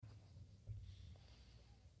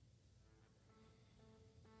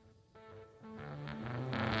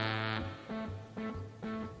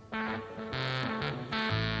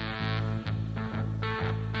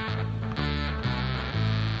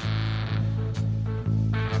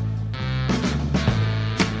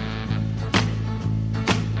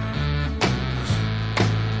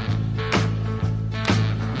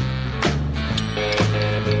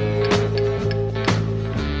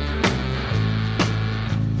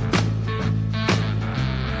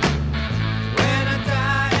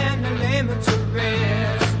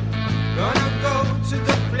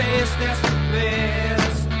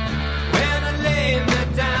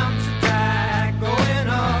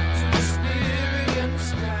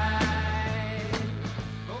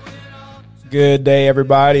Good day,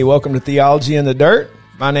 everybody. Welcome to Theology in the Dirt.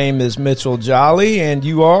 My name is Mitchell Jolly, and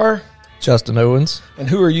you are? Justin Owens. And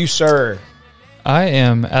who are you, sir? I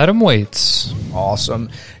am Adam Waits. Awesome.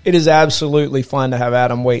 It is absolutely fun to have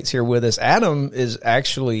Adam Waits here with us. Adam is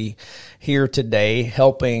actually here today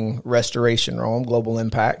helping Restoration Rome Global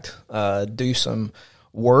Impact do some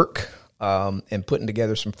work and putting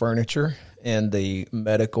together some furniture in the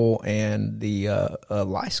medical and the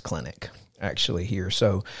lice clinic actually here.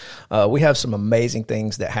 So we have some amazing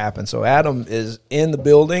things that happen. So Adam is in the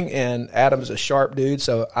building, and Adam is a sharp dude.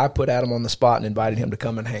 So I put Adam on the spot and invited him to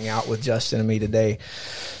come and hang out with Justin and me today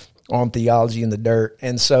on Theology in the Dirt.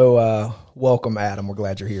 And so welcome, Adam. We're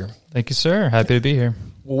glad you're here. Thank you, sir. Happy to be here.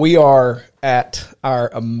 We are at our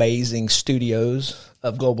amazing studios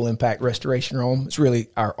of Global Impact Restoration Rome. It's really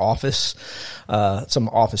our office, some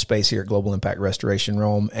office space here at Global Impact Restoration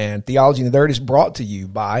Rome. And Theology in the Dirt is brought to you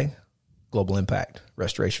by Global Impact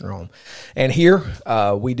Restoration Rome. And here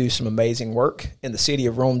we do some amazing work in the city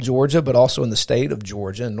of Rome, Georgia, but also in the state of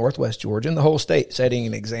Georgia and Northwest Georgia and the whole state, setting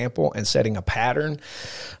an example and setting a pattern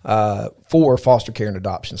for foster care and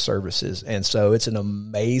adoption services. And so it's an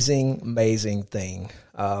amazing, amazing thing.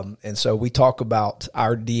 And so we talk about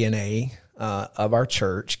our DNA of our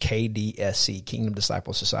church, KDSC, Kingdom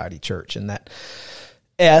Disciple Society Church, and that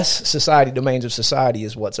S, Society, Domains of Society,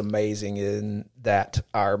 is what's amazing in that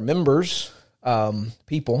our members,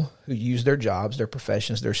 people who use their jobs, their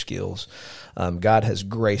professions, their skills, God has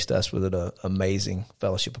graced us with an amazing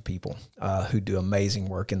fellowship of people who do amazing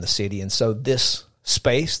work in the city. And so this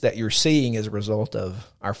space that you're seeing is a result of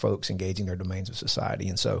our folks engaging their domains of society.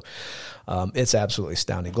 And so it's absolutely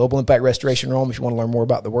astounding. Global Impact Restoration Rome, if you want to learn more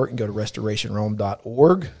about the work, you can go to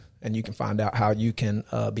restorationrome.org, and you can find out how you can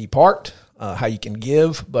be part, how you can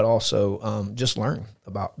give, but also just learn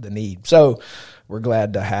about the need. So we're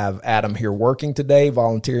glad to have Adam here working today,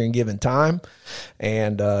 volunteering, giving time,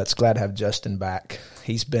 and it's glad to have Justin back.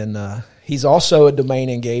 He's also a domain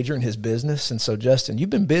engager in his business, and so Justin,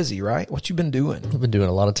 you've been busy, right? What you been doing? I've been doing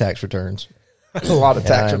a lot of tax returns. A lot of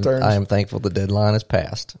tax returns. I am thankful the deadline is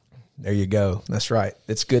passed. There you go. That's right.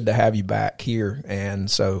 It's good to have you back here, and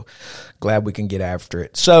so glad we can get after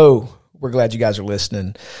it. So we're glad you guys are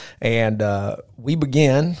listening, and we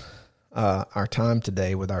begin our time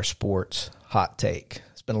today with our sports hot take.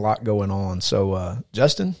 It's been a lot going on. So,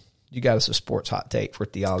 Justin, you got us a sports hot take for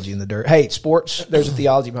Theology in the Dirt. Hey, sports, there's a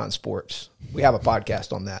theology behind sports. We have a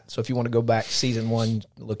podcast on that. So if you want to go back season 1,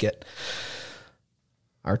 look at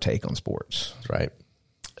our take on sports. That's right.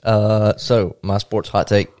 So my sports hot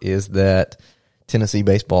take is that Tennessee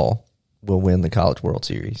baseball will win the College World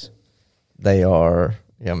Series. They are,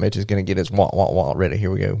 Mitch is going to get his wah ready.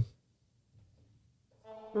 Here we go.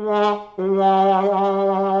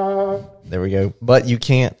 There we go. But you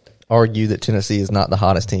can't argue that Tennessee is not the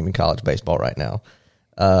hottest team in college baseball right now.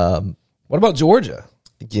 What about Georgia?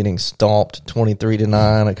 Getting stomped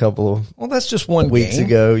 23-9 a couple of that's just one weeks game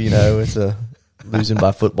ago. It's a losing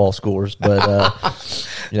by football scores, but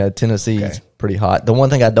Tennessee's pretty hot. The one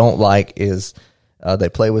thing I don't like is they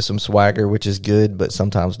play with some swagger, which is good, but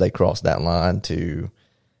sometimes they cross that line to,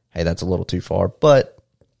 hey, that's a little too far. But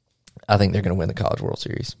I think they're going to win the College World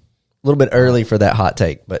Series. A little bit early for that hot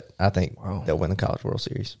take, but I think they'll win the College World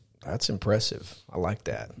Series. That's impressive. I like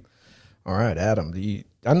that. All right, Adam,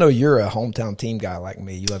 I know you're a hometown team guy like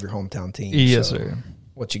me. You love your hometown team. Yes, sir.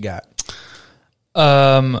 What you got?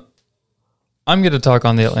 I'm going to talk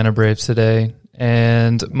on the Atlanta Braves today,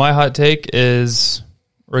 and my hot take is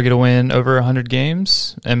we're going to win over 100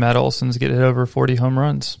 games, and Matt Olson's going to hit over 40 home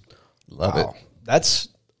runs. Love it.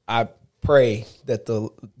 I pray that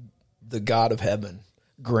the God of heaven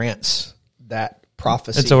grants that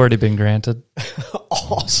prophecy. It's already been granted.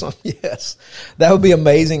 Awesome, yes. That would be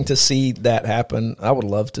amazing to see that happen. I would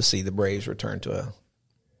love to see the Braves return to a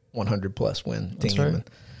 100-plus win team. That's right.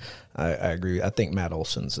 I agree. I think Matt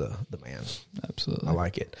Olson's the man. Absolutely. I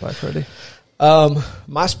like it. Bye, Freddie.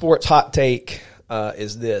 My sports hot take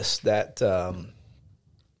is this, that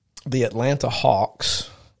the Atlanta Hawks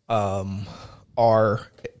are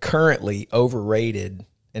currently overrated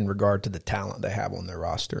in regard to the talent they have on their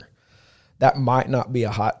roster. That might not be a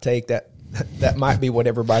hot take. That might be what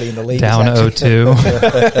everybody in the league down is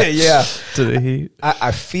 0-2. Yeah. To the Heat.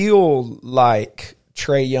 I feel like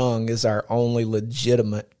Trae Young is our only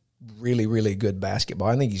legitimate, really, really good basketball.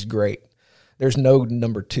 I think he's great. There's no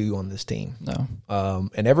number 2 on this team. No.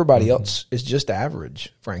 And everybody else is just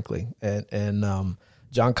average, frankly. And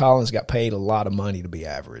John Collins got paid a lot of money to be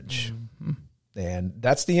average. Mm-hmm. And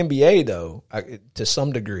that's the NBA, though, to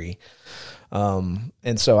some degree. And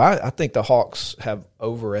so I think the Hawks have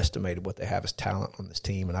overestimated what they have as talent on this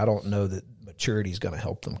team, and I don't know that maturity is going to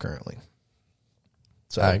help them currently.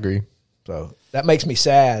 So I agree. So that makes me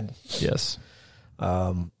sad. Yes.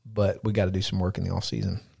 But we got to do some work in the off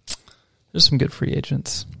season. There's some good free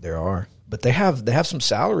agents. There are, but they have some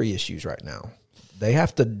salary issues right now. They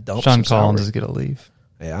have to dump. John some Collins salary. is going to leave.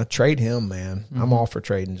 Yeah, I trade him, man. I'm all for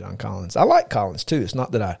trading John Collins. I like Collins too. It's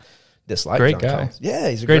not that I dislike Great John guy. Collins. Yeah,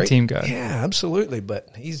 he's a Great team guy. Yeah, absolutely. But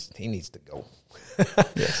he needs to go.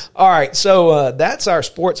 Yes. All right, so that's our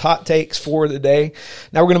sports hot takes for the day.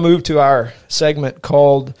 Now we're going to move to our segment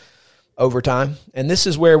called Overtime, and this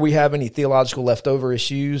is where we have any theological leftover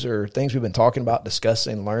issues or things we've been talking about,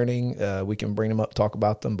 discussing, learning. We can bring them up, talk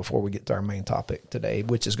about them before we get to our main topic today,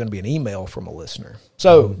 which is going to be an email from a listener.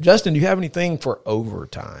 So, Justin, do you have anything for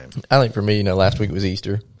overtime? I think for me, last week was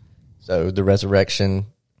Easter. So the resurrection,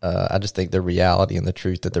 I just think the reality and the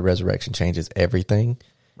truth that the resurrection changes everything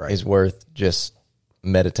is worth just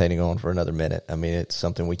meditating on for another minute. I mean, it's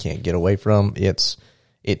something we can't get away from.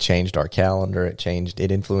 It changed our calendar.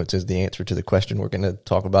 It influences the answer to the question we're going to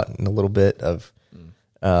talk about in a little bit of,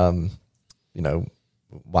 why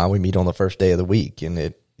we meet on the first day of the week. And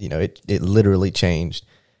it literally changed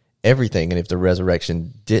everything. And if the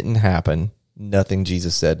resurrection didn't happen, nothing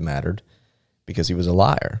Jesus said mattered because he was a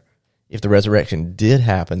liar. If the resurrection did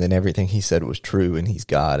happen, then everything he said was true and he's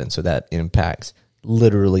God. And so that impacts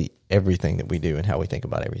literally everything that we do and how we think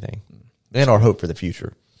about everything and our hope for the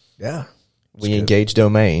future. Yeah. We engage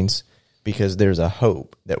domains because there's a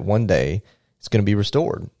hope that one day it's going to be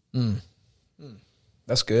restored.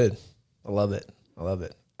 That's good. I love it.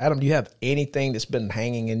 Adam, do you have anything that's been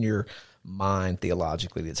hanging in your mind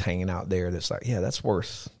theologically that's hanging out there that's like, yeah, that's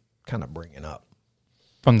worth kind of bringing up?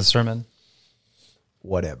 From the sermon.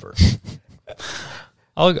 Whatever.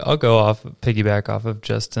 I'll go piggyback off of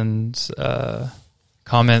Justin's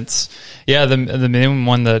comments. Yeah, the main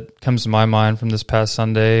one that comes to my mind from this past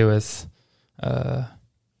Sunday with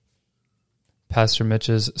Pastor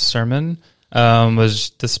Mitch's sermon was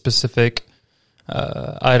the specific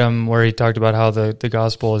item where he talked about how the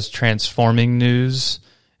gospel is transforming news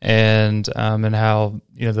and how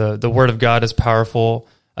the word of God is powerful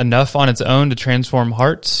enough on its own to transform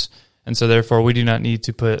hearts, and so therefore we do not need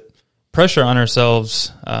to put pressure on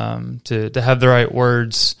ourselves to have the right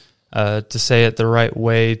words to say it the right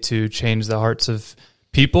way to change the hearts of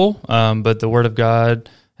people, but the word of God,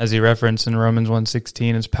 as he referenced in Romans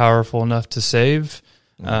 1:16, is powerful enough to save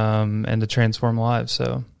and to transform lives.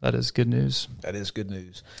 So that is good news. That is good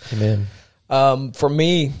news. Amen. For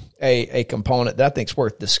me, a component that I think is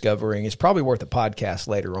worth discovering is probably worth a podcast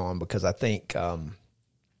later on, because I think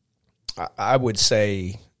I would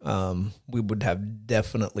say we would have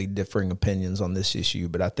definitely differing opinions on this issue,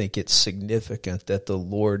 but I think it's significant that the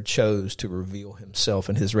Lord chose to reveal himself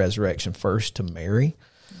in his resurrection first to Mary,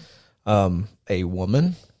 a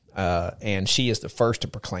woman. And she is the first to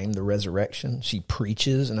proclaim the resurrection. She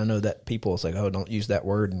preaches, and I know that people will say, oh, don't use that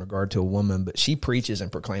word in regard to a woman, but she preaches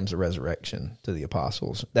and proclaims the resurrection to the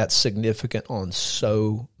apostles. That's significant on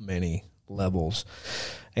so many levels.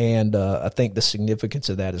 And I think the significance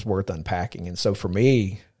of that is worth unpacking. And so for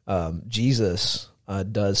me, Jesus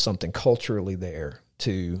does something culturally there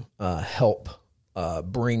to help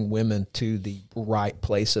bring women to the right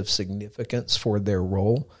place of significance for their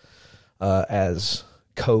role as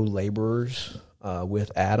co-laborers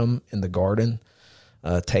with Adam in the garden,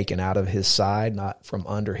 taken out of his side, not from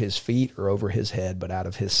under his feet or over his head, but out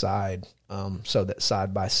of his side, so that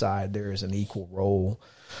side by side there is an equal role,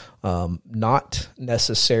 not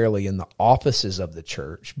necessarily in the offices of the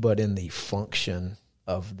church, but in the function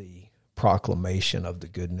of the proclamation of the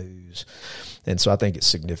good news. And so I think it's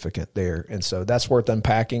significant there. And so that's worth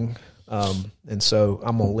unpacking. And so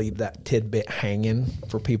I'm going to leave that tidbit hanging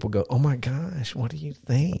for people to go, oh my gosh, what do you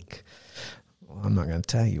think? Well, I'm not going to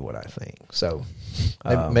tell you what I think. So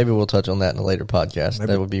maybe we'll touch on that in a later podcast.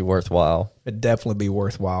 That would be worthwhile. It'd definitely be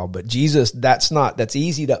worthwhile. But Jesus, that's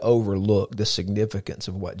easy to overlook the significance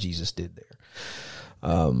of what Jesus did there.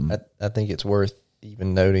 I think it's worth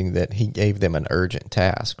even noting that he gave them an urgent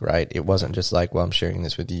task, right? It wasn't just like, well, I'm sharing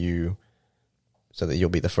this with you so that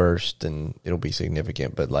you'll be the first and it'll be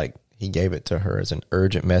significant, but like he gave it to her as an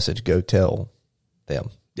urgent message. Go tell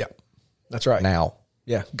them. Yeah, that's right. Now.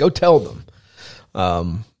 Yeah, go tell them.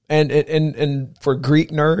 And for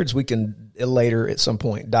Greek nerds, we can later at some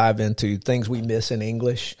point dive into things we miss in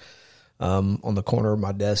English. On the corner of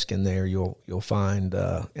my desk in there, you'll find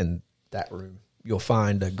in that room, you'll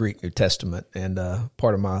find a Greek New Testament, and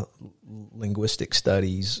part of my linguistic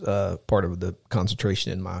studies, part of the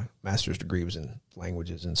concentration in my master's degree was in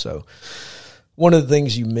languages, and so one of the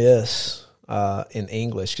things you miss in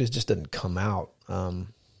English, because it just doesn't come out, and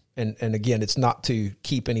again, it's not to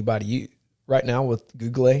keep anybody right now with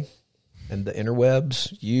Google, and the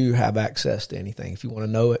interwebs, you have access to anything. If you want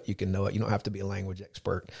to know it, you can know it. You don't have to be a language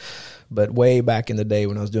expert. But way back in the day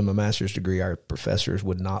when I was doing my master's degree, our professors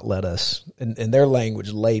would not let us, in their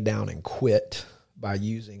language, lay down and quit by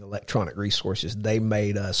using electronic resources. They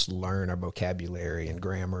made us learn our vocabulary and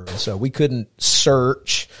grammar. And so we couldn't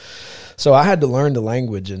search. So I had to learn the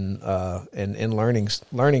language, and in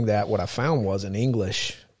learning that, what I found was in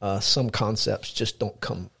English, some concepts just don't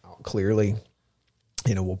come out clearly.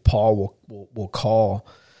 Paul will call,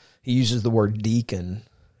 he uses the word deaconing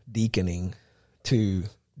to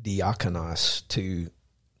diakonos, to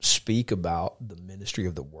speak about the ministry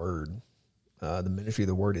of the word. The ministry of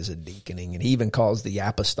the word is a deaconing, and he even calls the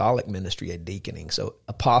apostolic ministry a deaconing. So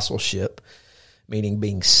apostleship, meaning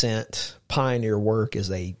being sent, pioneer work,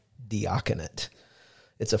 is a diaconate.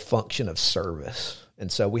 It's a function of service.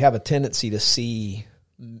 And so we have a tendency to see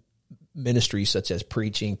ministries such as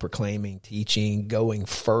preaching, proclaiming, teaching, going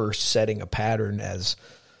first, setting a pattern as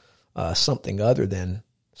something other than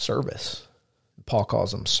service. Paul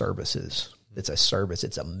calls them services. It's a service.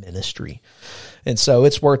 It's a ministry. And so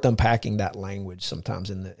it's worth unpacking that language sometimes.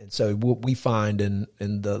 And so what we find in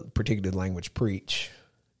the particular language, preach,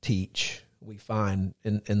 teach, we find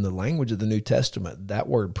in the language of the New Testament, that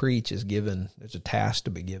word preach is given, there's a task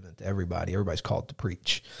to be given to everybody. Everybody's called to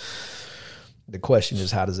preach. The question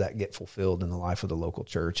is, how does that get fulfilled in the life of the local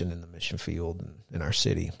church and in the mission field and in our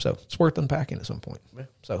city? So it's worth unpacking at some point. Yeah.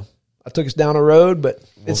 So I took us down a road, but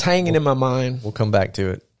it's hanging in my mind. We'll come back to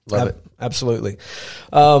it. Love it. Absolutely.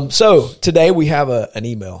 So today we have an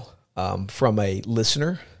email from a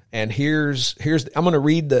listener, and here's I'm going to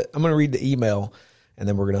read the email, and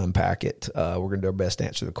then we're going to unpack it. We're going to do our best to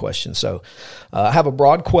answer the question. So I have a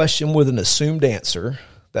broad question with an assumed answer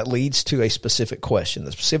that leads to a specific question.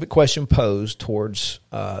 The specific question posed towards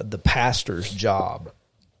the pastor's job.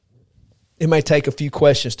 It may take a few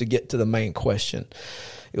questions to get to the main question.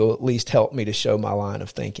 It will at least help me to show my line of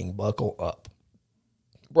thinking. Buckle up.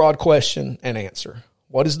 Broad question and answer.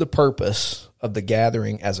 What is the purpose of the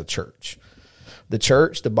gathering as a church? The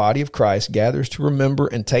church, the body of Christ, gathers to remember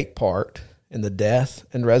and take part in the death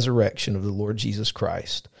and resurrection of the Lord Jesus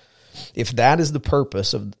Christ. If that is the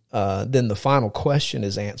purpose of, then the final question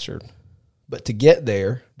is answered. But to get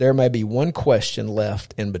there, there may be one question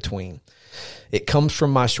left in between. It comes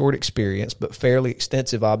from my short experience, but fairly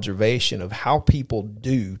extensive observation of how people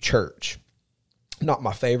do church. Not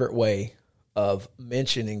my favorite way of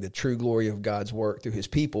mentioning the true glory of God's work through his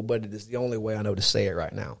people, but it is the only way I know to say it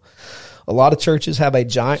right now. A lot of churches have a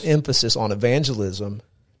giant emphasis on evangelism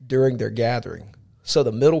during their gathering. So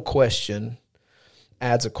the middle question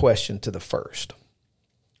adds a question to the first.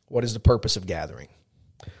 What is the purpose of gathering?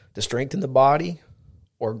 To strengthen the body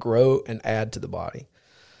or grow and add to the body?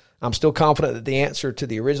 I'm still confident that the answer to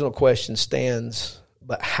the original question stands,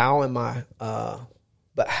 but how am I,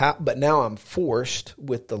 but now I'm forced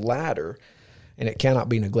with the latter, and it cannot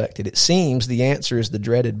be neglected. It seems the answer is the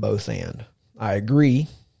dreaded both and. I agree,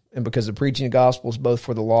 and because the preaching of the gospel is both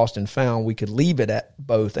for the lost and found, we could leave it at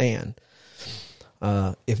both and.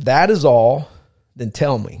 If that is all, then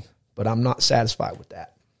tell me, but I'm not satisfied with that.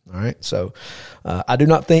 All right, so I do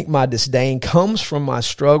not think my disdain comes from my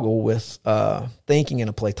struggle with thinking in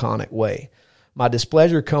a Platonic way. My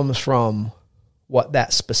displeasure comes from what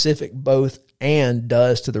that specific both and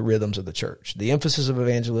does to the rhythms of the church. The emphasis of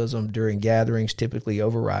evangelism during gatherings typically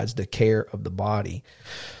overrides the care of the body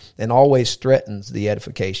and always threatens the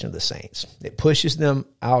edification of the saints. It pushes them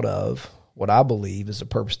out of what I believe is the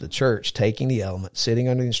purpose of the church, taking the element, sitting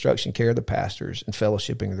under the instruction and care of the pastors, and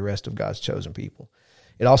fellowshipping with the rest of God's chosen people.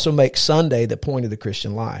 It also makes Sunday the point of the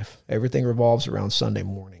Christian life. Everything revolves around Sunday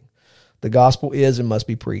morning. The gospel is and must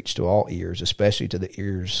be preached to all ears, especially to the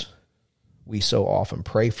ears we so often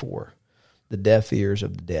pray for, the deaf ears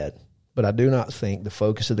of the dead. But I do not think the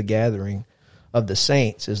focus of the gathering of the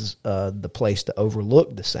saints is the place to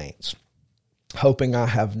overlook the saints. Hoping I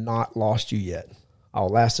have not lost you yet,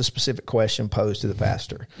 I'll ask a specific question posed to the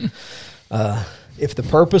pastor. If the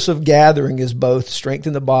purpose of gathering is both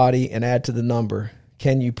strengthen the body and add to the number,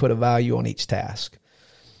 can you put a value on each task?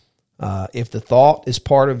 If the thought is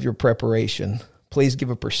part of your preparation, please give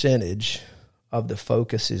a percentage of the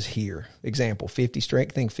focus is here. Example, 50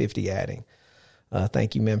 strengthening, 50 adding.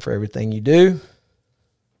 Thank you, men, for everything you do,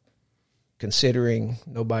 considering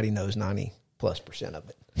nobody knows 90+% of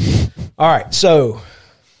it. All right, so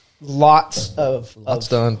lots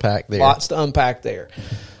to unpack there. Lots to unpack there.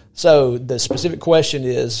 So the specific question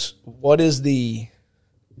is, what is the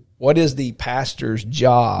pastor's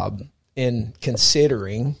job in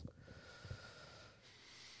considering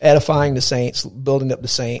edifying the saints, building up the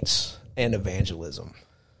saints, and evangelism?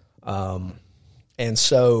 And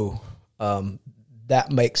so that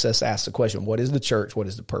makes us ask the question, what is the church? What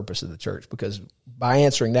is the purpose of the church? Because by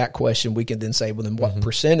answering that question, we can then say, well, then what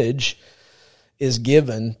percentage is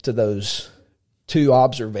given to those two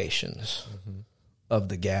observations of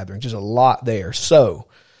the gathering? There's a lot there. So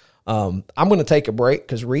I'm going to take a break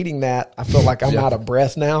because reading that, I feel like I'm out of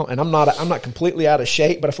breath now, and I'm not completely out of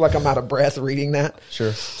shape, but I feel like I'm out of breath reading that.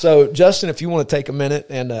 Sure. So Justin, if you want to take a minute,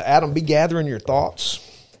 and Adam, be gathering your thoughts.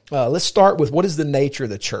 Let's start with what is the nature of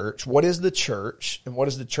the church? What is the church, and what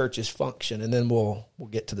is the church's function? And then we'll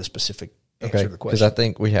get to the specific answer to the question. Because I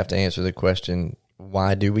think we have to answer the question,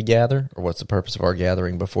 why do we gather, or what's the purpose of our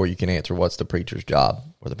gathering, before you can answer what's the preacher's job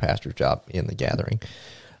or the pastor's job in the gathering.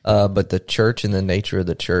 But the church and the nature of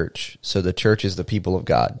the church, so the church is the people of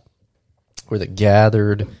God. We're the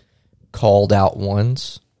gathered, called out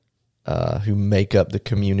ones who make up the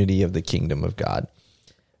community of the kingdom of God.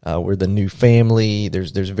 We're the new family.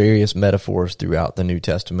 There's various metaphors throughout the New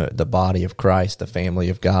Testament: the body of Christ, the family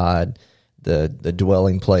of God, the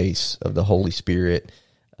dwelling place of the Holy Spirit.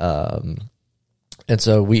 And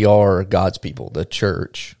so we are God's people. The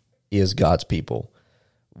church is God's people.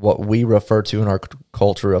 What we refer to in our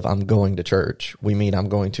culture of I'm going to church, we mean I'm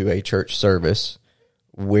going to a church service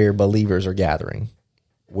where believers are gathering,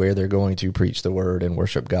 where they're going to preach the word and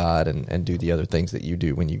worship God and do the other things that you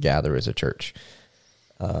do when you gather as a church.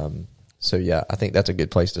 So yeah, I think that's a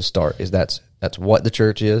good place to start, is that's what the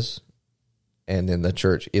church is. And then the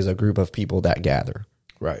church is a group of people that gather.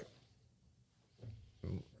 Right.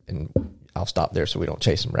 And I'll stop there so we don't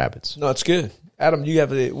chase some rabbits. No, it's good. Adam,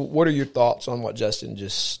 what are your thoughts on what Justin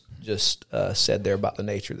just said there about the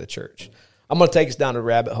nature of the church? I'm going to take us down a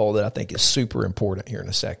rabbit hole that I think is super important here in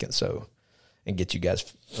a second, and get you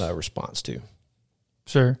guys' response to.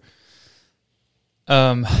 Sure.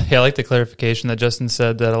 I like the clarification that Justin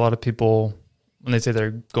said, that a lot of people, when they say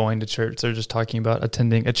they're going to church, they're just talking about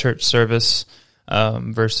attending a church service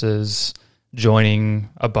versus joining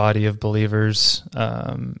a body of believers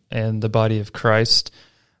and the body of Christ.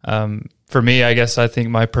 For me, I guess I think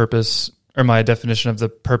my purpose, or my definition of the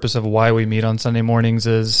purpose of why we meet on Sunday mornings,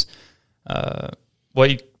 is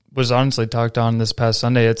what was honestly talked on this past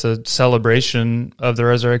Sunday. It's a celebration of the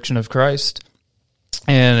resurrection of Christ.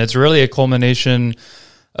 And it's really a culmination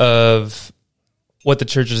of what the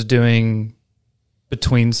church is doing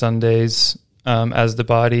between Sundays as the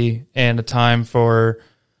body, and a time for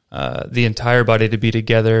the entire body to be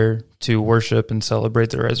together to worship and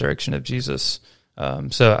celebrate the resurrection of Jesus.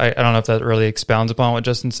 So I don't know if that really expounds upon what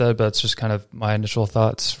Justin said, but it's just kind of my initial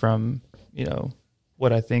thoughts from,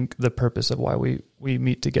 what I think the purpose of why we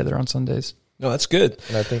meet together on Sundays. No, that's good.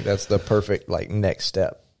 And I think that's the perfect next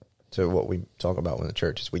step to what we talk about when the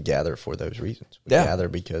church is we gather for those reasons. We gather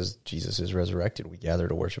because Jesus is resurrected. We gather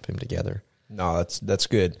to worship him together. No, that's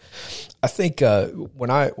good. I think when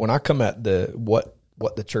I come at what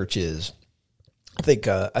the church is, I think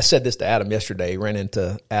I said this to Adam yesterday. Ran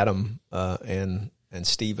into Adam and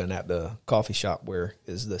Stephen at the coffee shop where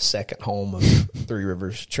is the second home of Three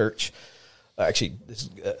Rivers Church. Actually, this is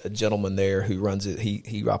a gentleman there who runs it.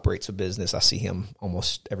 He operates a business. I see him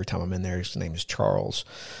almost every time I'm in there. His name is Charles.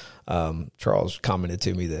 Charles commented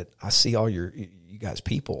to me that I see all you guys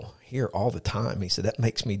people here all the time. He said, that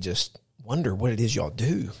makes me just wonder what it is y'all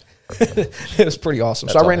do. It was pretty awesome.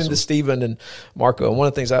 That's so I ran into Stephen and Marco, and one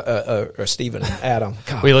of the things or Stephen and Adam.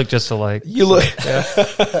 God, we look just alike. You look.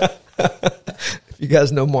 If you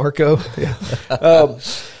guys know Marco, yeah.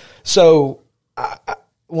 So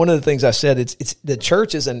one of the things I said, it's the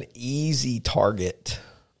church is an easy target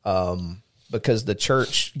because the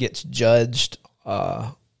church gets judged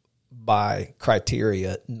by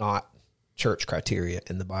criteria, not church criteria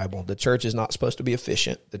in the Bible. The church is not supposed to be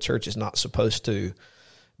efficient. The church is not supposed to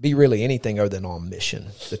be really anything other than on mission.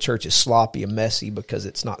 The church is sloppy and messy because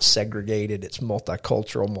it's not segregated. It's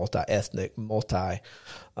multicultural, multi-ethnic, multi-income.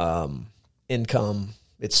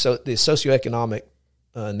 It's the socioeconomic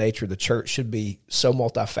nature of the church should be so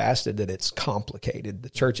multifaceted that it's complicated. The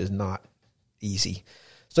church is not easy.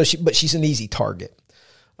 But she's an easy target.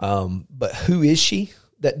 But who is she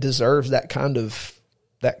that deserves that kind of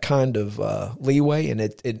leeway? And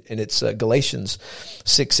it's Galatians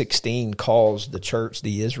 6:16 calls the church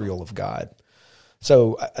the Israel of God.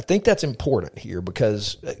 So I think that's important here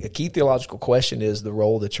because a key theological question is the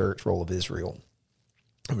role of the church, role of Israel.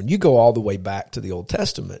 I mean, you go all the way back to the Old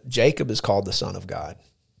Testament. Jacob is called the son of God,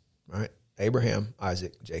 right? Abraham,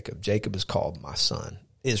 Isaac, Jacob. Jacob is called my son,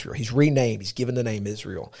 Israel. He's renamed. He's given the name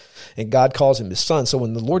Israel. And God calls him his son. So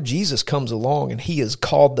when the Lord Jesus comes along and he is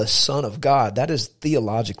called the Son of God, that is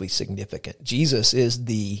theologically significant. Jesus is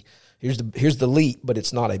here's the leap, but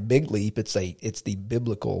it's not a big leap. It's the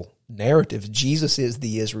biblical narratives, Jesus is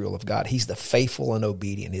the Israel of God. He's the faithful and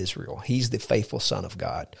obedient Israel. He's the faithful Son of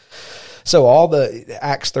God. So all the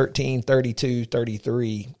Acts 13, 32,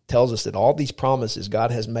 33 tells us that all these promises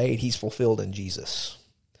God has made, he's fulfilled in Jesus.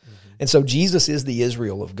 And so Jesus is the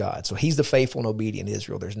Israel of God. So he's the faithful and obedient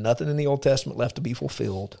Israel. There's nothing in the Old Testament left to be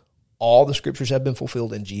fulfilled. All the scriptures have been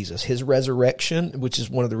fulfilled in Jesus. His resurrection, which is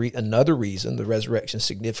one of the another reason the resurrection is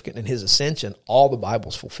significant, and his ascension, all the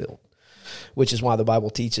Bible's fulfilled, which is why the Bible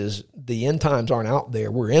teaches the end times aren't out there.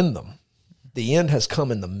 We're in them. The end has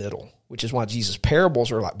come in the middle, which is why Jesus'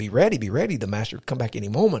 parables are like, be ready, be ready. The master could come back any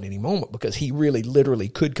moment, because he really literally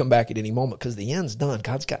could come back at any moment because the end's done.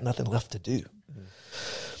 God's got nothing left to do.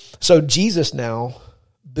 So Jesus now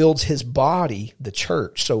builds his body, the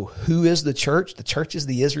church. So who is the church? The church is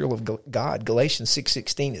the Israel of God. Galatians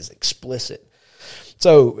 6:16 is explicit.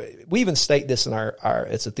 So we even state this in our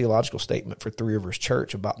it's a theological statement for Three Rivers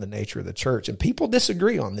Church about the nature of the church. And people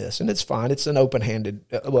disagree on this, and it's fine. It's an open-handed,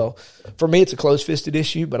 well, for me it's a closed-fisted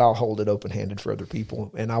issue, but I'll hold it open-handed for other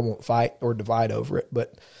people, and I won't fight or divide over it.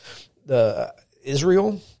 But the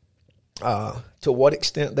Israel, to what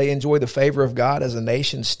extent they enjoy the favor of God as a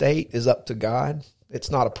nation state is up to God. It's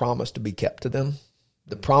not a promise to be kept to them.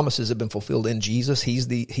 The promises have been fulfilled in Jesus. He's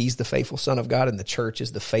the faithful Son of God, and the church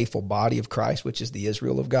is the faithful body of Christ, which is the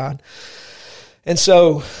Israel of God. And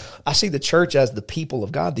so I see the church as the people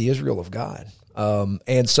of God, the Israel of God.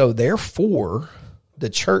 And so therefore, the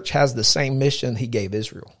church has the same mission he gave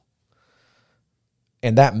Israel.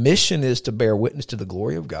 And that mission is to bear witness to the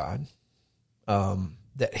glory of God,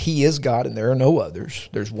 that he is God and there are no others.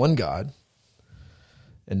 There's one God.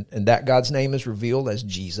 And that God's name is revealed as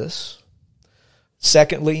Jesus.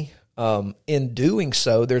 Secondly, in doing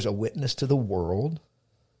so, there's a witness to the world.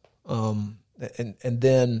 And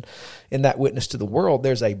then in that witness to the world,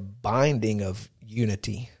 there's a binding of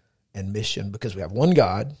unity and mission because we have one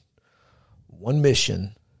God, one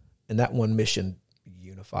mission, and that one mission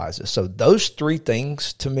unifies us. So those three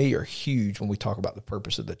things to me are huge when we talk about the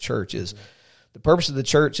purpose of the church. Is the purpose of the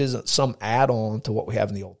church isn't some add-on to what we have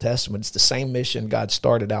in the Old Testament. It's the same mission God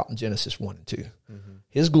started out in Genesis 1 and 2. Mm-hmm.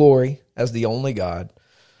 His glory as the only God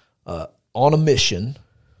on a mission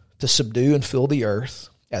to subdue and fill the earth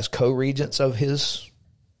as co-regents of his,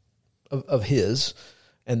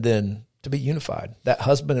 and then to be unified. That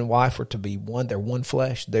husband and wife are to be one. They're one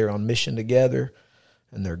flesh. They're on mission together,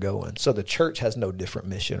 and they're going. So the church has no different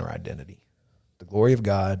mission or identity. The glory of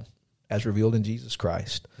God as revealed in Jesus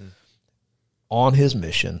Christ. On his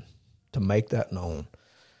mission to make that known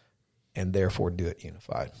and therefore do it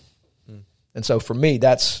unified. And so for me,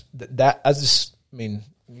 that's that.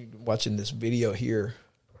 Watching this video here,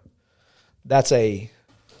 that's a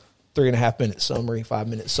 3.5 minute summary, 5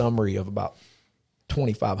 minute summary of about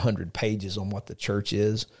 2,500 pages on what the church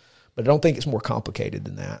is. But I don't think it's more complicated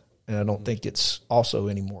than that. And I don't think it's also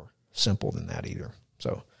any more simple than that either.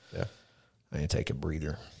 So yeah, I need to take a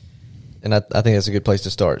breather. And I think that's a good place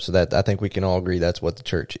to start. So that I think we can all agree that's what the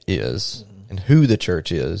church is and who the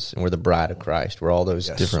church is. And we're the bride of Christ. We're all those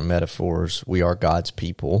different metaphors. We are God's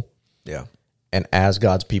people. Yeah. And as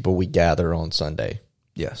God's people, we gather on Sunday.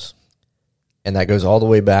 Yes. And that goes all the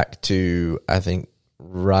way back to, I think,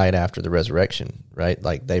 right after the resurrection, right?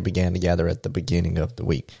 Like they began to gather at the beginning of the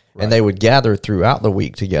week. Right. And they would gather throughout the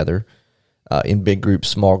week together. In big groups,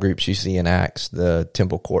 small groups, you see in Acts, the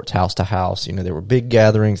temple courts, house to house. There were big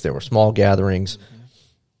gatherings, there were small gatherings. Mm-hmm.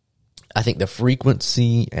 I think the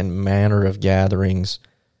frequency and manner of gatherings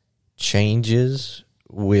changes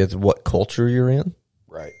with what culture you're in.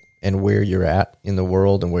 Right. And where you're at in the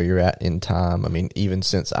world and where you're at in time. Even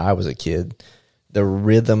since I was a kid, the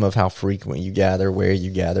rhythm of how frequent you gather, where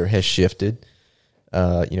you gather has shifted.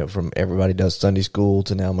 From everybody does Sunday school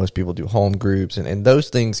to now most people do home groups, and those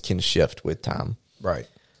things can shift with time. Right.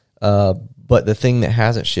 But the thing that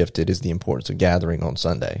hasn't shifted is the importance of gathering on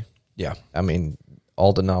Sunday. Yeah.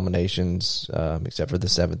 All denominations, except for the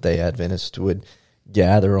Seventh-day Adventists, would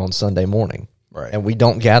gather on Sunday morning. Right. And we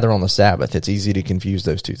don't gather on the Sabbath. It's easy to confuse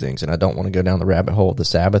those two things, and I don't want to go down the rabbit hole of the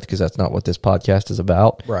Sabbath because that's not what this podcast is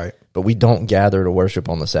about. Right. But we don't gather to worship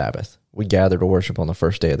on the Sabbath. We gather to worship on the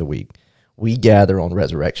first day of the week. We gather on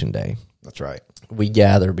Resurrection Day. That's right. We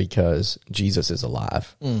gather because Jesus is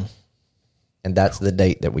alive. And that's the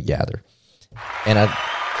date that we gather. And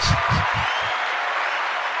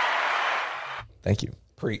thank you.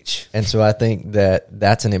 Preach. And so I think that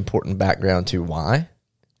that's an important background to why.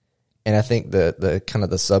 And I think the kind of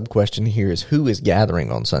the sub question here is who is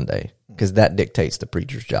gathering on Sunday? Because that dictates the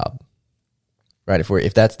preacher's job. Right?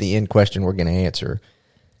 If that's the end question we're going to answer,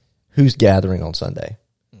 who's gathering on Sunday?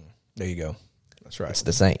 There you go. That's right. It's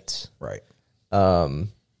the saints. Right. So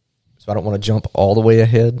I don't want to jump all the way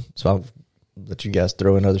ahead. So I'll let you guys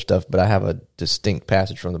throw in other stuff. But I have a distinct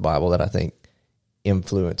passage from the Bible that I think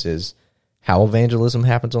influences how evangelism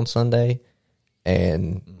happens on Sunday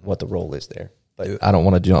and what the role is there. But I don't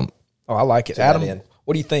want to jump. Oh, I like it. Adam,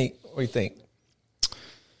 what do you think? What do you think?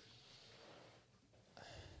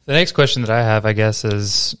 The next question that I have, I guess,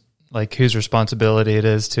 is like whose responsibility it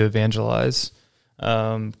is to evangelize.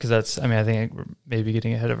 Because that's, I mean, I think we're maybe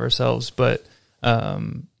getting ahead of ourselves, but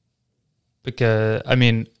because, I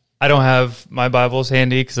mean, I don't have my Bibles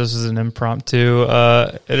handy because this is an impromptu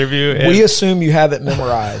interview. And we assume you have it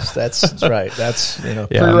memorized. That's right. That's,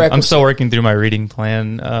 prerequisite. I'm still working through my reading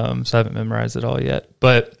plan, so I haven't memorized it all yet.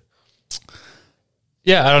 But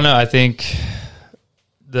yeah, I don't know. I think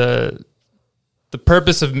the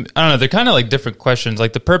purpose of, I don't know, they're kind of like different questions.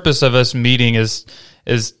 Like the purpose of us meeting is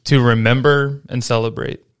to remember and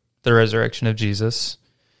celebrate the resurrection of Jesus.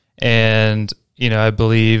 And, I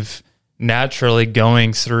believe naturally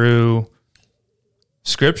going through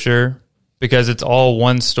Scripture, because it's all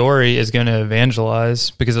one story, is going to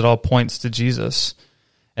evangelize because it all points to Jesus.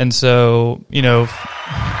 And so,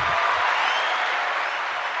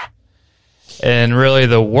 and really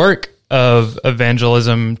the work of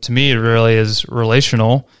evangelism to me really is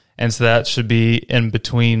relational. And so that should be in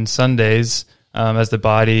between Sundays as the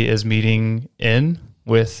body is meeting in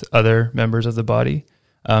with other members of the body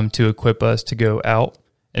to equip us to go out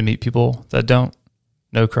and meet people that don't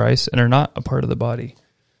know Christ and are not a part of the body.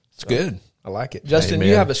 It's good. I like it. Justin, Amen.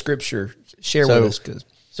 You have a scripture. Share with us.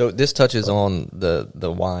 So this touches on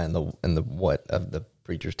the why and the what of the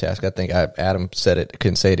preacher's task. I think Adam said it,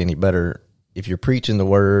 couldn't say it any better. If you're preaching the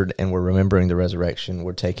word and we're remembering the resurrection,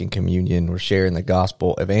 we're taking communion, we're sharing the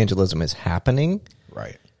gospel, evangelism is happening.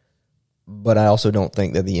 Right. But I also don't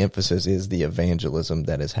think that the emphasis is the evangelism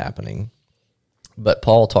that is happening. But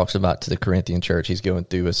Paul talks about to the Corinthian church, he's going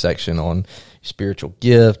through a section on spiritual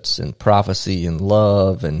gifts and prophecy and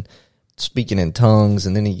love and speaking in tongues.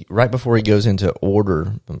 And then right before he goes into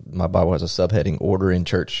order, my Bible has a subheading, order in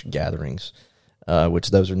church gatherings,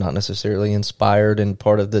 which those are not necessarily inspired and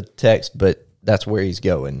part of the text, but that's where he's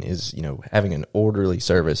going, is, having an orderly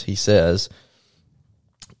service. He says,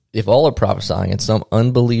 if all are prophesying and some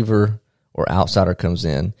unbeliever or outsider comes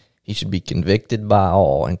in, he should be convicted by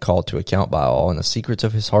all and called to account by all, and the secrets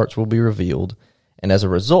of his hearts will be revealed. And as a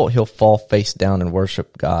result, he'll fall face down and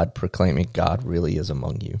worship God, proclaiming God really is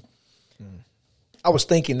among you. I was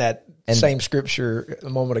thinking that same scripture a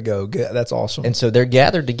moment ago. That's awesome. And so they're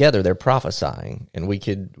gathered together, they're prophesying, and we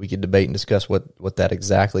could debate and discuss what that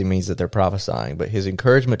exactly means that they're prophesying. But his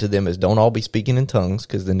encouragement to them is don't all be speaking in tongues,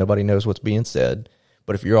 because then nobody knows what's being said.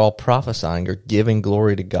 But if you're all prophesying, you're giving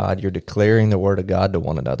glory to God, you're declaring the word of God to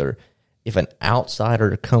one another. If an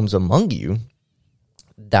outsider comes among you,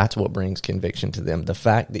 that's what brings conviction to them. The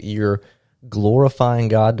fact that you're glorifying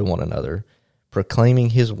God to one another, proclaiming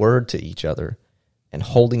his word to each other, and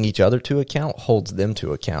holding each other to account holds them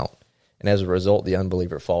to account. And as a result, the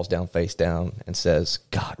unbeliever falls down face down and says,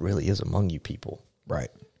 God really is among you people. Right.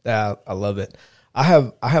 I love it. I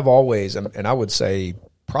have always, and I would say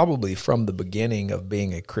probably from the beginning of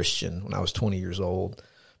being a Christian when I was 20 years old,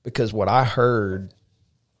 because what I heard,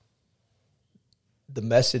 the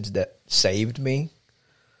message that saved me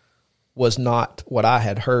was not what I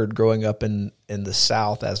had heard growing up in the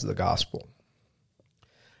South as the gospel.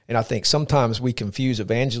 And I think sometimes we confuse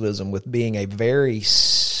evangelism with being a very,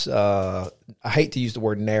 I hate to use the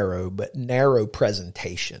word narrow, but narrow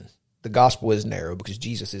presentation. The gospel is narrow because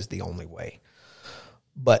Jesus is the only way.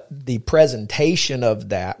 But the presentation of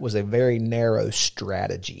that was a very narrow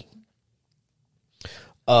strategy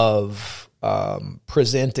of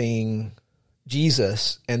presenting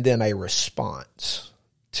Jesus and then a response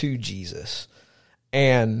to Jesus.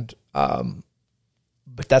 And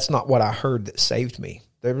but that's not what I heard that saved me.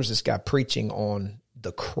 There was this guy preaching on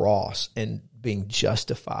the cross and being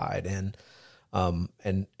justified and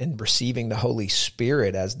receiving the Holy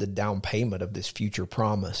Spirit as the down payment of this future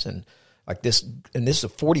promise. And like this, and this is a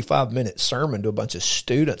 45-minute sermon to a bunch of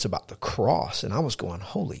students about the cross. And I was going,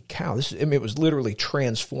 holy cow, it was literally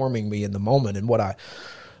transforming me in the moment. And what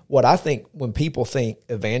I think when people think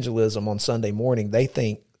evangelism on Sunday morning, they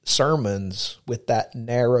think sermons with that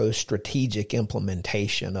narrow strategic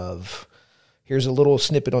implementation of, here's a little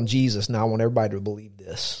snippet on Jesus. Now I want everybody to believe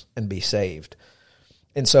this and be saved.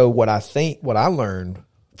 And so what I learned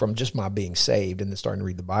from just my being saved and then starting to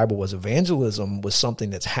read the Bible was evangelism was something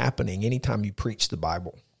that's happening anytime you preach the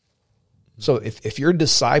Bible. So if you're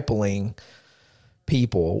discipling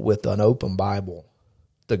people with an open Bible,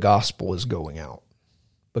 the gospel is going out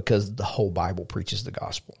because the whole Bible preaches the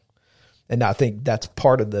gospel. And I think that's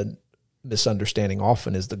part of the misunderstanding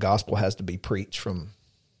often is the gospel has to be preached from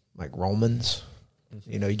like Romans.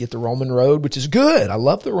 You know, you get the Roman road, which is good. I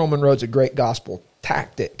love the Roman road. It's a great gospel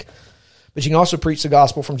tactic. But you can also preach the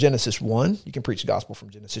gospel from Genesis 1. You can preach the gospel from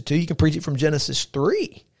Genesis 2. You can preach it from Genesis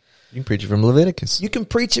 3. You can preach it from Leviticus. You can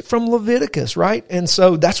preach it from Leviticus, right? And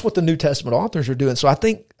so that's what the New Testament authors are doing. So I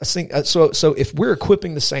think so if we're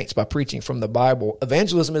equipping the saints by preaching from the Bible,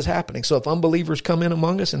 evangelism is happening. So if unbelievers come in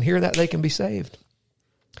among us and hear that, they can be saved.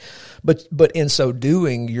 But in so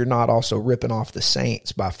doing, you're not also ripping off the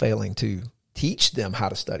saints by failing to teach them how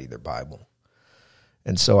to study their Bible.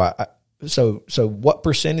 And so so what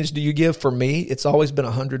percentage do you give? For me, it's always been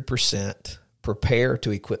 100% prepare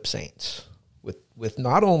to equip saints with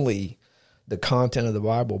not only the content of the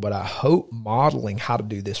Bible, but I hope modeling how to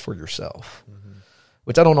do this for yourself,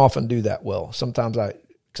 which I don't often do that well. Sometimes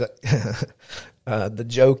the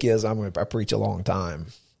joke is I preach a long time,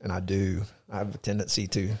 and I have a tendency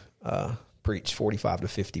to preach 45 to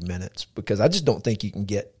 50 minutes because I just don't think you can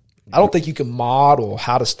I don't think you can model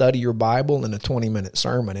how to study your Bible in a 20-minute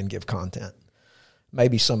sermon and give content.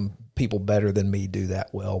 Maybe some people better than me do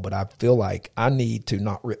that well, but I feel like I need to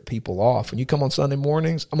not rip people off. When you come on Sunday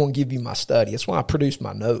mornings, I'm going to give you my study. That's why I produce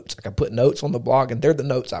my notes. Like I put notes on the blog, and they're the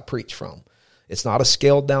notes I preach from. It's not a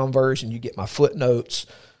scaled down version. You get my footnotes.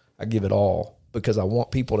 I give it all because I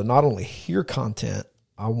want people to not only hear content,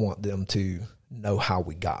 I want them to know how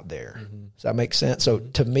we got there. Does that make sense? So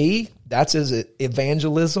to me, that's as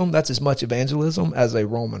much evangelism as a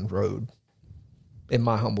Roman road, in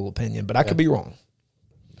my humble opinion. But I could be wrong.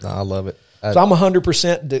 No, I love it. So I'm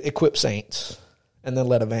 100% to equip saints and then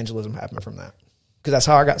let evangelism happen from that. Because that's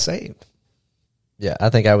how I got saved. Yeah, I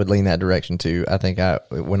think I would lean that direction too. I think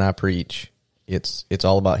when I preach, it's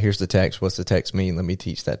all about here's the text. What's the text mean? Let me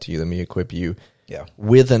teach that to you. Let me equip you. Yeah.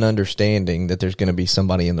 With an understanding that there's going to be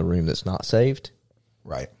somebody in the room that's not saved.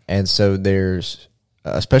 Right. And so there's,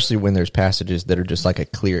 especially when there's passages that are just like a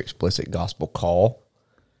clear, explicit gospel call.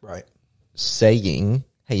 Right. Saying,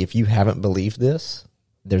 hey, if you haven't believed this,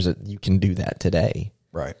 you can do that today.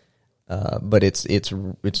 Right. But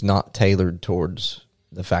it's not tailored towards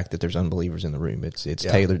the fact that there's unbelievers in the room. It's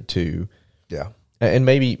tailored to, and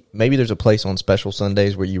maybe there's a place on special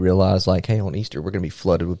Sundays where you realize like, hey, on Easter we're going to be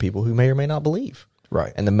flooded with people who may or may not believe.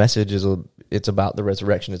 Right. And the message it's about the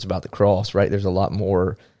resurrection. It's about the cross, right? There's a lot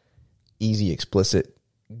more easy, explicit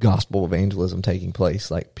gospel evangelism taking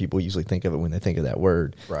place. Like people usually think of it when they think of that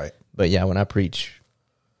word. Right. But yeah, when I preach,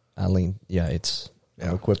 I'm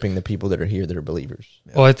equipping the people that are here that are believers.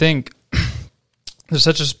 Yeah. Well, I think there's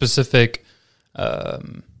such a specific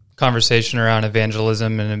conversation around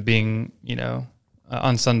evangelism and it being,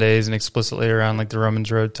 on Sundays and explicitly around like the Romans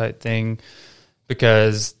Road type thing,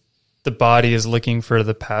 because the body is looking for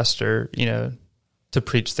the pastor, to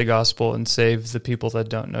preach the gospel and save the people that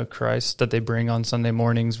don't know Christ that they bring on Sunday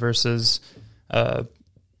mornings versus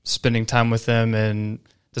spending time with them and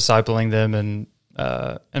discipling them and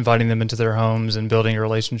inviting them into their homes and building a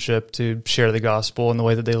relationship to share the gospel in the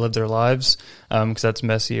way that they live their lives, because that's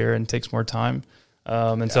messier and takes more time.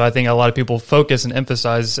 So I think a lot of people focus and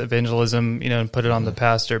emphasize evangelism, and put it on the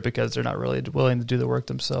pastor because they're not really willing to do the work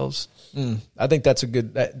themselves. I think that's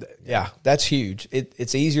that's huge.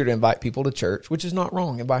 It's easier to invite people to church, which is not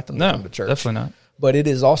wrong. Invite them to come to church. Definitely not. But it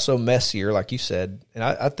is also messier, like you said, and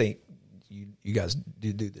I think you guys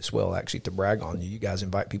do this well, actually, to brag on you. You guys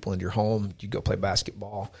invite people into your home. You go play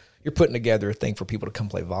basketball. You're putting together a thing for people to come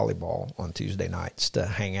play volleyball on Tuesday nights, to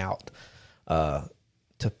hang out,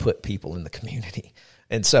 to put people in the community.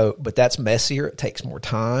 And so, but that's messier. It takes more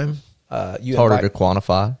time. It's harder to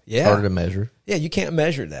quantify. Yeah. It's harder to measure. Yeah, you can't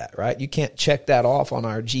measure that, right? You can't check that off on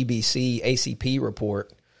our GBC ACP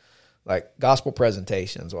report, like gospel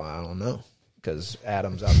presentations. Well, I don't know, because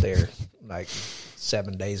Adam's out there like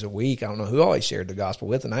 7 days a week. I don't know who all he shared the gospel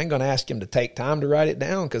with, and I ain't going to ask him to take time to write it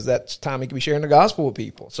down because that's time he can be sharing the gospel with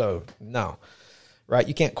people. So, no, right?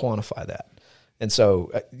 You can't quantify that. And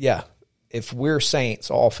so, if we're saints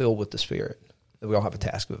all filled with the Spirit, then we all have a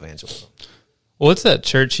task of evangelism. Well, what's that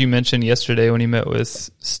church you mentioned yesterday when you met with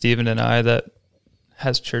Stephen and I that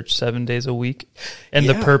has church 7 days a week? And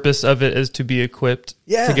the purpose of it is to be equipped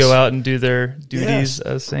to go out and do their duties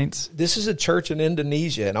as saints. This is a church in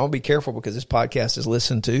Indonesia, and I'll be careful because this podcast is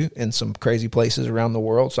listened to in some crazy places around the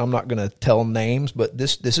world, so I'm not going to tell names, but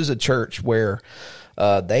this is a church where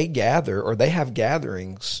they gather, or they have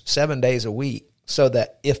gatherings 7 days a week, so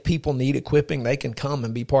that if people need equipping, they can come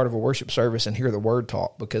and be part of a worship service and hear the word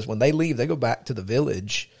taught. Because when they leave, they go back to the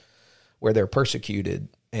village where they're persecuted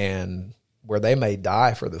and where they may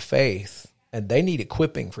die for the faith, and they need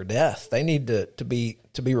equipping for death. They need to be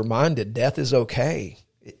reminded death is okay,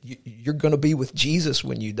 You're going to be with Jesus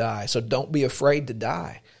when you die, so don't be afraid to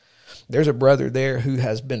die. There's a brother there who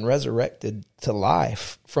has been resurrected to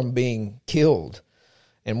life from being killed.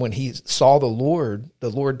 And when he saw the Lord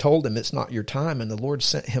told him, it's not your time, and the Lord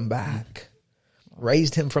sent him back,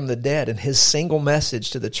 raised him from the dead. And his single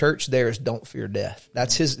message to the church there is, don't fear death.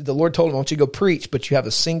 That's the Lord told him, I want you to go preach, but you have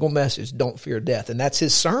a single message, don't fear death. And that's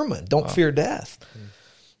his sermon, don't fear death.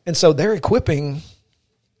 And so they're equipping.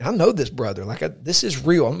 I know this brother. This is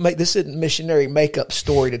real. This isn't missionary makeup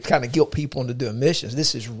story to kind of guilt people into doing missions.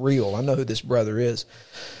 This is real. I know who this brother is,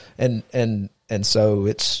 and so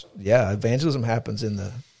it's evangelism happens in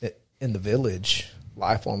the village,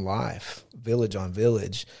 life on life, village on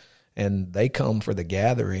village, and they come for the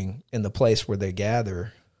gathering in the place where they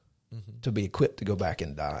gather to be equipped to go back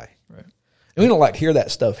and die. Right. And we don't like to hear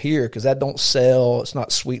that stuff here because that don't sell. It's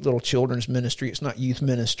not sweet little children's ministry. It's not youth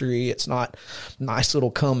ministry. It's not nice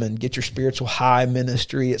little come and get your spiritual high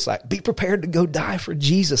ministry. It's like, be prepared to go die for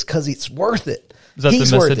Jesus because it's worth it. Is that the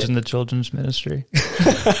message in the children's ministry?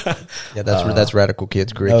 Yeah, that's Radical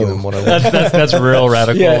Kids curriculum. No. That's real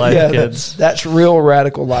radical life, kids. That's real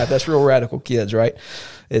radical life. That's real radical kids, right?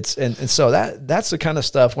 It's and so that's the kind of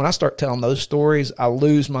stuff. When I start telling those stories, I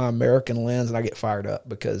lose my American lens and I get fired up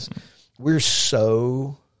because we're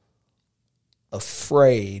so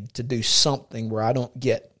afraid to do something where I don't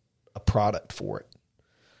get a product for it.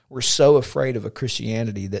 We're so afraid of a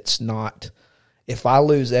Christianity that's not, if I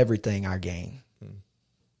lose everything, I gain.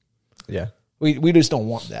 Yeah. We just don't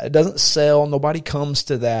want that. It doesn't sell. Nobody comes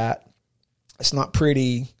to that. It's not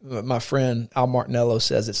pretty. My friend Al Martinello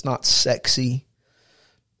says it's not sexy.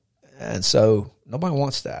 And so nobody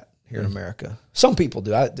wants that here in America. Some people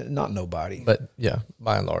do, not nobody. But yeah,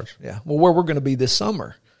 by and large. Yeah. Well, where we're going to be this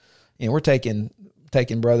summer, we're taking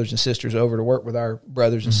brothers and sisters over to work with our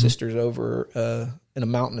brothers and sisters over in a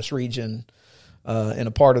mountainous region in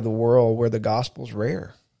a part of the world where the gospel's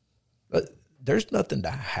rare. But there's nothing to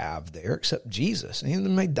have there except Jesus. And they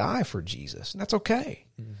may die for Jesus, and that's okay.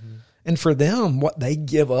 Mm-hmm. And for them, what they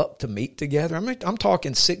give up to meet together, I'm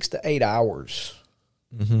talking 6 to 8 hours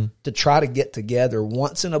to try to get together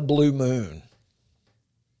once in a blue moon.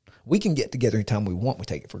 We can get together anytime we want. We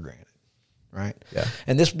take it for granted, right? Yeah.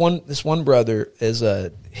 And this one brother is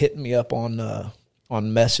hitting me up on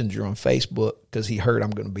Messenger on Facebook because he heard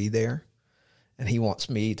I'm going to be there, and he wants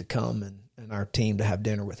me to come and our team to have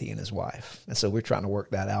dinner with he and his wife. And so we're trying to work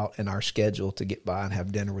that out in our schedule to get by and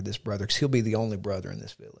have dinner with this brother because he'll be the only brother in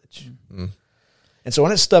this village. Mm-hmm. And so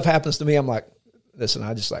when this stuff happens to me, I'm like, listen,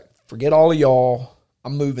 I just forget all of y'all.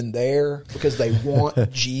 I'm moving there because they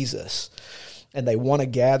want Jesus and they want to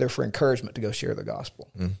gather for encouragement to go share the gospel.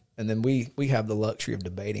 Mm. And then we have the luxury of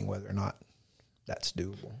debating whether or not that's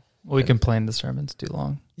doable. We complain the sermon's too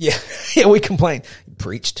long. Yeah, we complain. You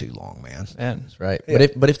preach too long, man. That's right. Yeah.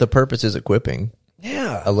 But if the purpose is equipping,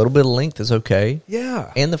 a little bit of length is okay.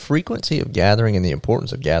 Yeah. And the frequency of gathering and the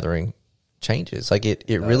importance of gathering changes. Like it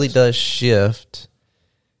really does shift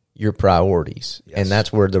your priorities. Yes. And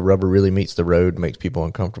that's where the rubber really meets the road, makes people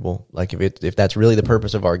uncomfortable. Like if that's really the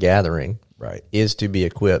purpose of our gathering, right, is to be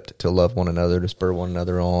equipped to love one another, to spur one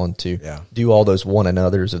another on, to do all those one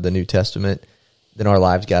another's of the New Testament, then our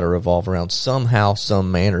lives got to revolve around somehow,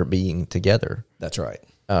 some manner being together. That's right.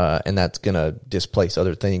 And that's going to displace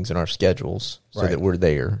other things in our schedules so that we're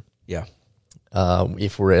there. Yeah.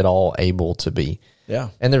 If we're at all able to be. Yeah.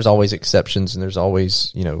 And there's always exceptions, and there's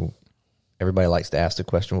always, everybody likes to ask the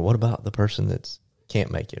question, well, what about the person that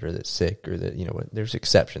can't make it or that's sick or that, there's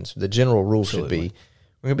exceptions. The general rule should be,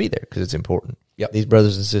 we're going to be there because it's important. Yep. These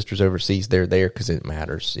brothers and sisters overseas, they're there because it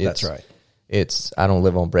matters. That's right. I don't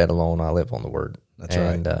live on bread alone. I live on the word. That's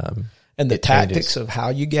right. And the tactics of how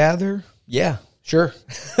you gather, sure.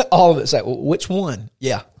 All of it. It's like, which one?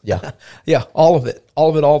 Yeah. Yeah, all of it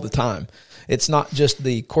all the time. It's not just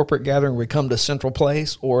the corporate gathering we come to Central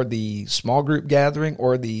Place or the small group gathering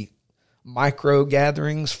or the micro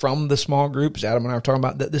gatherings from the small groups. Adam and I were talking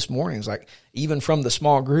about that this morning. It's like even from the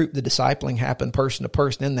small group, the discipling happened person to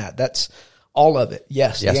person in that. That's all of it.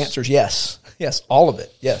 Yes. The answer is yes. Yes, all of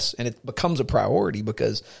it. Yes. And it becomes a priority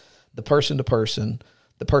because the person to person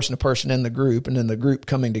in the group, and then the group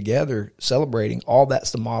coming together, celebrating, all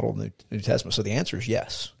that's the model in the New Testament. So the answer is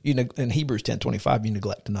yes. In Hebrews 10:25, you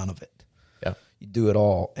neglect none of it. Yeah. You do it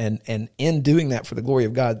all. And in doing that for the glory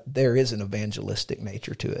of God, there is an evangelistic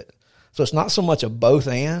nature to it. So it's not so much a both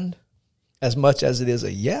and as much as it is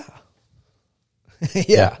a yeah.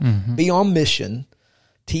 Yeah. Mm-hmm. Be on mission,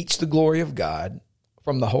 teach the glory of God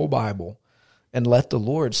from the whole Bible, and let the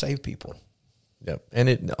Lord save people. Yep.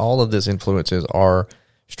 And all of this influences our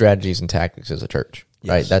strategies and tactics as a church,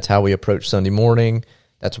 right? That's how we approach Sunday morning.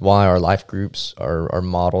 That's why our life groups are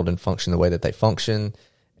modeled and function the way that they function.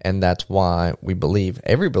 And that's why we believe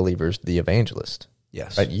every believer is the evangelist.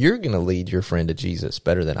 Yes. Right? You're going to lead your friend to Jesus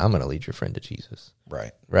better than I'm going to lead your friend to Jesus.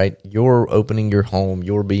 Right. Right? You're opening your home.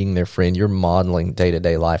 You're being their friend. You're modeling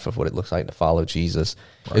day-to-day life of what it looks like to follow Jesus.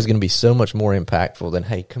 Right. Is going to be so much more impactful than,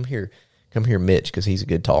 hey, come here, Mitch, because he's a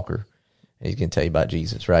good talker. And he's going to tell you about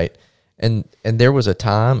Jesus, right? And there was a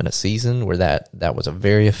time and a season where that was a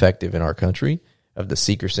very effective in our country, of the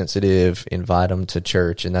seeker-sensitive, invite them to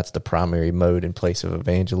church, and that's the primary mode in place of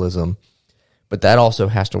evangelism. But that also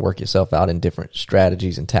has to work itself out in different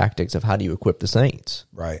strategies and tactics of how do you equip the saints.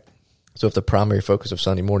 Right. So if the primary focus of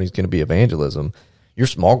Sunday morning is going to be evangelism, your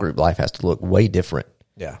small group life has to look way different.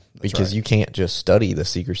 Yeah, because you can't just study the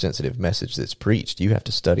seeker-sensitive message that's preached. You have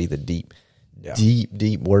to study the deep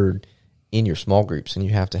word in your small groups, and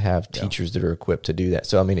you have to have teachers that are equipped to do that.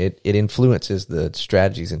 So, I mean, it influences the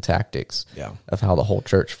strategies and tactics of how the whole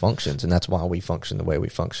church functions, and that's why we function the way we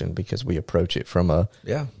function, because we approach it from a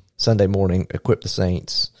Sunday morning, equip the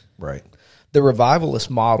saints. Right. The revivalist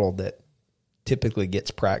model that typically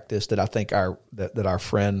gets practiced, that I think that our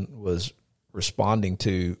friend was responding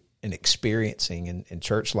to and experiencing in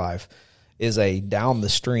church life, is a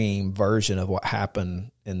down-the-stream version of what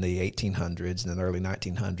happened in the 1800s and the early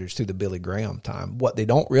 1900s through the Billy Graham time. What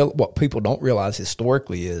people don't realize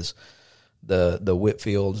historically is the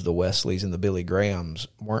Whitfields, the Wesleys, and the Billy Grahams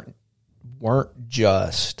weren't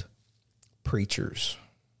just preachers.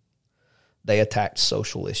 They attacked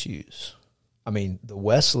social issues. I mean, the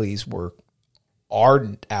Wesleys were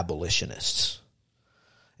ardent abolitionists.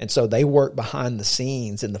 And so they worked behind the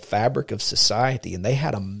scenes in the fabric of society, and they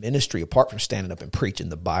had a ministry apart from standing up and preaching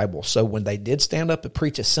the Bible. So when they did stand up and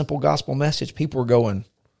preach a simple gospel message, people were going,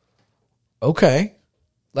 okay,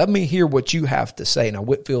 let me hear what you have to say. Now,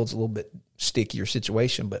 Whitfield's a little bit stickier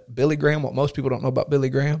situation, but Billy Graham, what most people don't know about Billy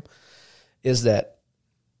Graham is that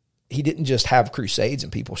he didn't just have crusades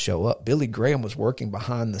and people show up. Billy Graham was working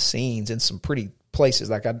behind the scenes in some pretty places.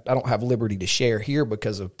 Like I don't have liberty to share here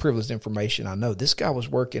because of privileged information. I know this guy was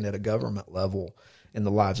working at a government level in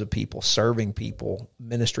the lives of people, serving people,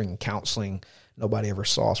 ministering and counseling. Nobody ever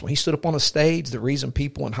saw us. When he stood up on a stage, the reason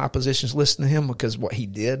people in high positions listened to him because what he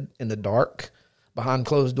did in the dark behind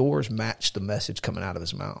closed doors matched the message coming out of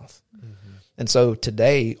his mouth. Mm-hmm. And so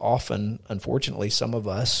today, often, unfortunately, some of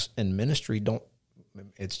us in ministry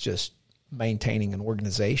it's just maintaining an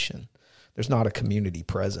organization. There's not a community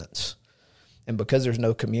presence. And because there's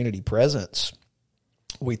no community presence,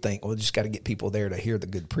 we think, well, just got to get people there to hear the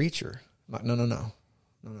good preacher. I'm like, no.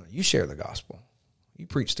 You share the gospel. You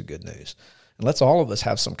preach the good news. And let's all of us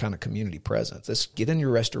have some kind of community presence. Let's get in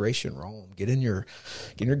your restoration Rome. Get in your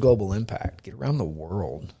global impact. Get around the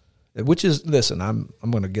world. Which is, listen, I'm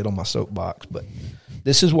going to get on my soapbox, but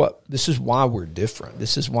this is why we're different.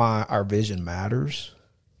 This is why our vision matters,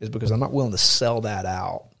 is because I'm not willing to sell that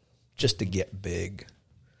out just to get big.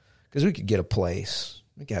 Because we could get a place,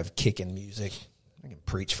 we could have kicking music, we can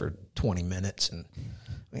preach for 20 minutes, and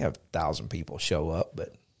we have 1,000 people show up.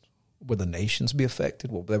 But will the nations be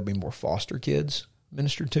affected? Will there be more foster kids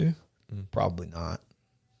ministered to? Probably not.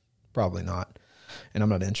 And I'm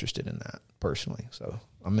not interested in that personally. So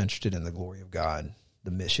I'm interested in the glory of God,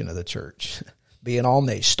 the mission of the church, being all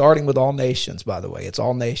nations, starting with all nations. By the way, it's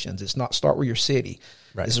all nations. It's not start with your city.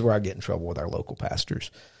 Right. This is where I get in trouble with our local pastors.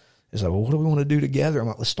 It's like, well, what do we want to do together? I'm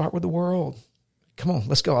like, let's start with the world. Come on,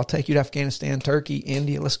 let's go. I'll take you to Afghanistan, Turkey,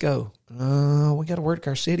 India. Let's go. We got to work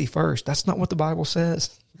our city first. That's not what the Bible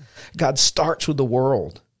says. God starts with the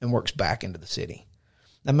world and works back into the city.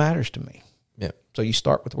 That matters to me. Yeah. So you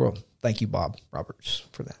start with the world. Thank you, Bob Roberts,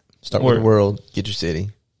 for that. Start with the world, get your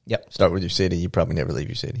city. Yep. Start with your city. You probably never leave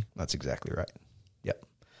your city. That's exactly right. Yep.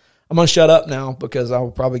 I'm going to shut up now because I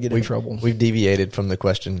will probably get in trouble. We've deviated from the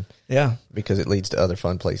question. Yeah. Because it leads to other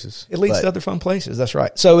fun places. It leads to other fun places. That's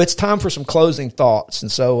right. So it's time for some closing thoughts.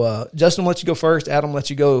 And so Justin, let you go first. Adam,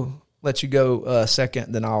 let you go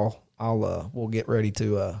second. Then we'll get ready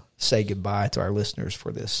to say goodbye to our listeners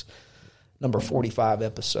for this number 45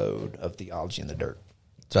 episode of Theology in the Dirt.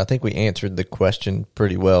 So I think we answered the question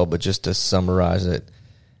pretty well, but just to summarize it,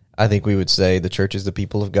 I think we would say the church is the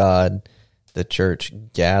people of God. The church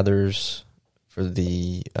gathers for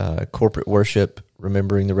the corporate worship,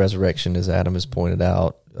 remembering the resurrection, as Adam has pointed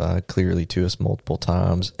out clearly to us multiple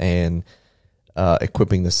times, and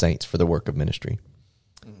equipping the saints for the work of ministry.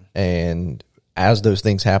 And as those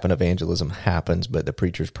things happen, evangelism happens, but the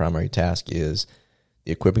preacher's primary task is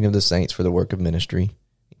the equipping of the saints for the work of ministry,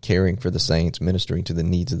 caring for the saints, ministering to the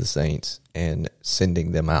needs of the saints, and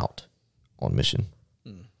sending them out on mission.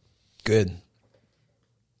 Good.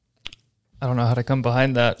 I don't know how to come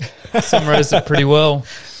behind that. Summarized it pretty well.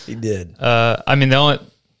 He did. I mean,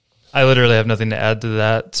 I literally have nothing to add to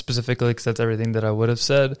that specifically because that's everything that I would have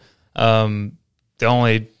said. The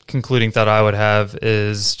only concluding thought I would have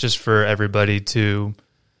is just for everybody to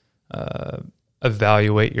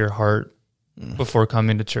evaluate your heart before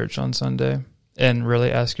coming to church on Sunday and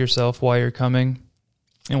really ask yourself why you're coming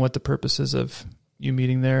and what the purposes of you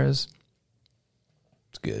meeting there is.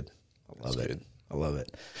 It's good. I love it. I love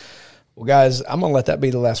it. Well, guys, I'm going to let that be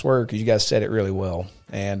the last word because you guys said it really well.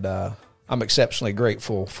 And I'm exceptionally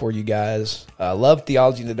grateful for you guys. I love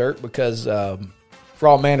Theology in the Dirt because for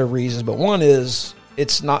all manner of reasons, but one is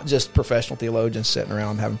it's not just professional theologians sitting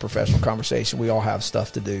around having professional conversation. We all have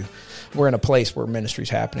stuff to do. We're in a place where ministry's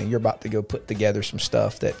happening. You're about to go put together some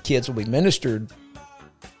stuff that kids will be ministered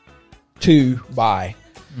to by.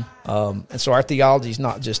 And so our theology is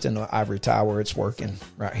not just in the ivory tower, it's working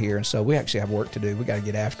right here. And so we actually have work to do. We got to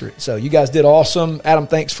get after it. So you guys did awesome. Adam,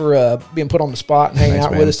 thanks for being put on the spot and hanging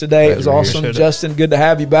out with us today. It was awesome. Justin, good to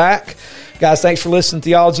have you back. Guys, thanks for listening to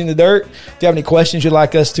Theology in the Dirt. If you have any questions you'd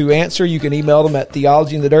like us to answer, you can email them at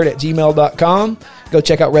theologyinthedirt@gmail.com. Go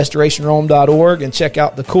check out restorationrome.org and check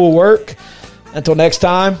out the cool work. Until next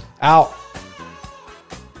time, out.